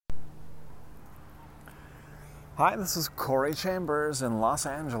Hi, this is Corey Chambers in Los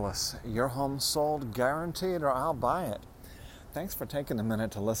Angeles. Your home sold guaranteed or I'll buy it. Thanks for taking a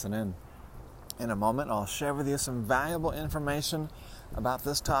minute to listen in. In a moment, I'll share with you some valuable information about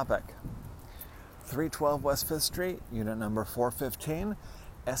this topic. 312 West 5th Street, unit number 415,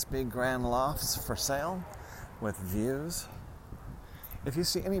 SB Grand Lofts for sale with views. If you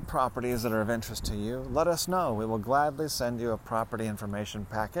see any properties that are of interest to you, let us know. We will gladly send you a property information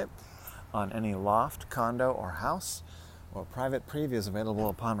packet on any loft, condo, or house, or private previews available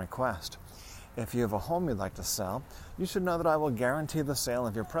upon request. If you have a home you'd like to sell, you should know that I will guarantee the sale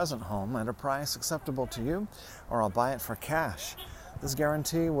of your present home at a price acceptable to you, or I'll buy it for cash. This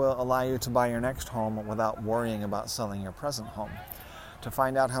guarantee will allow you to buy your next home without worrying about selling your present home. To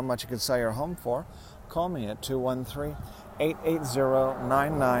find out how much you could sell your home for, call me at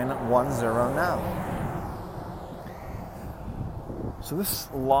 213-880-9910 now. So this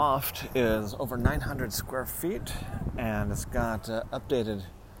loft is over 900 square feet, and it's got updated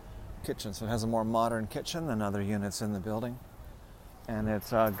kitchen. So it has a more modern kitchen than other units in the building. And it's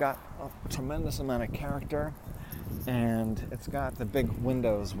got a tremendous amount of character, and it's got the big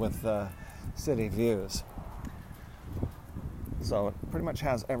windows with city views. So it pretty much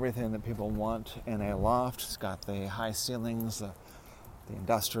has everything that people want in a loft. It's got the high ceilings, the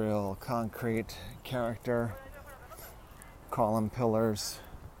industrial concrete character, column pillars,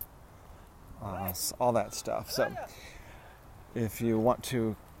 all that stuff. So if you want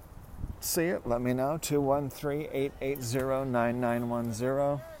to see it, let me know.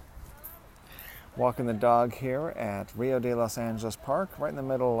 213-880-9910. Walking the dog here at Rio de Los Angeles Park, right in the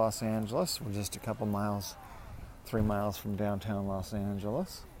middle of Los Angeles. We're just a couple miles, 3 miles from downtown Los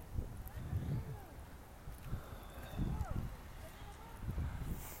Angeles.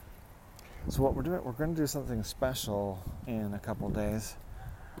 So what we're going to do something special in a couple of days.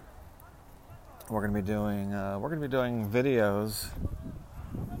 We're going to be doing videos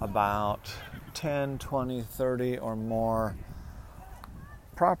about 10, 20, 30 or more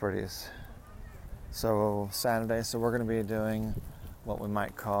properties. So Saturday, we're going to be doing what we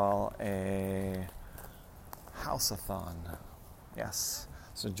might call a house-a-thon. Yes.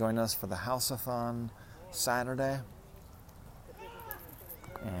 So join us for the house-a-thon Saturday.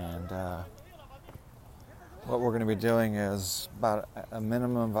 And what we're going to be doing is about a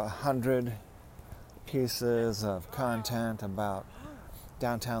minimum of 100 pieces of content about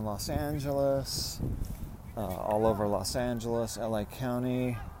downtown Los Angeles, all over Los Angeles, LA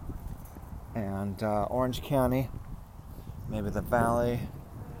County, and Orange County, maybe the Valley,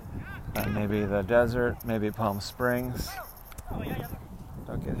 maybe the desert, maybe Palm Springs.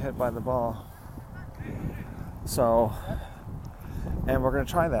 Don't get hit by the ball. So, and we're going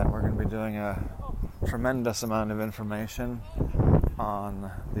to try that. We're going to be doing a tremendous amount of information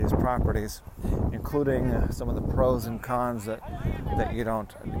on these properties, including some of the pros and cons that you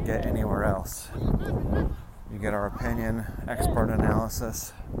don't get anywhere else. You get our opinion, expert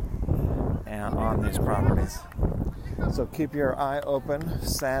analysis, and on these properties. So keep your eye open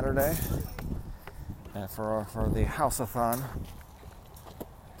Saturday for the house-a-thon.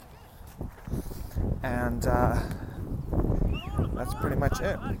 And that's pretty much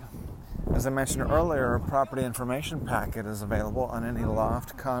it. As I mentioned earlier, a property information packet is available on any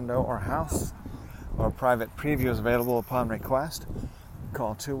loft, condo, or house, or private preview is available upon request.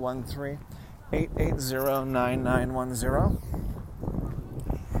 Call 213-880-9910.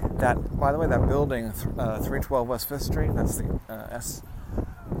 That, by the way, that building, 312 West 5th Street, that's the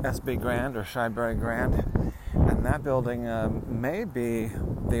SB Grand or Shyberry Grand, and that building may be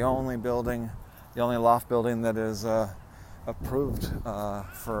the only loft building that is approved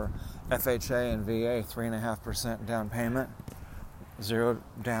for FHA and VA, 3.5% down payment, 0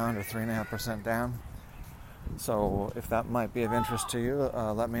 down to 3.5% down. So if that might be of interest to you,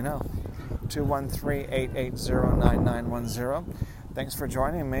 let me know. 213-880-9910. Thanks for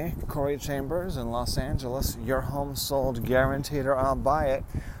joining me, Corey Chambers in Los Angeles. Your home sold guaranteed or I'll buy it.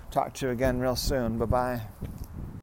 Talk to you again real soon. Bye-bye.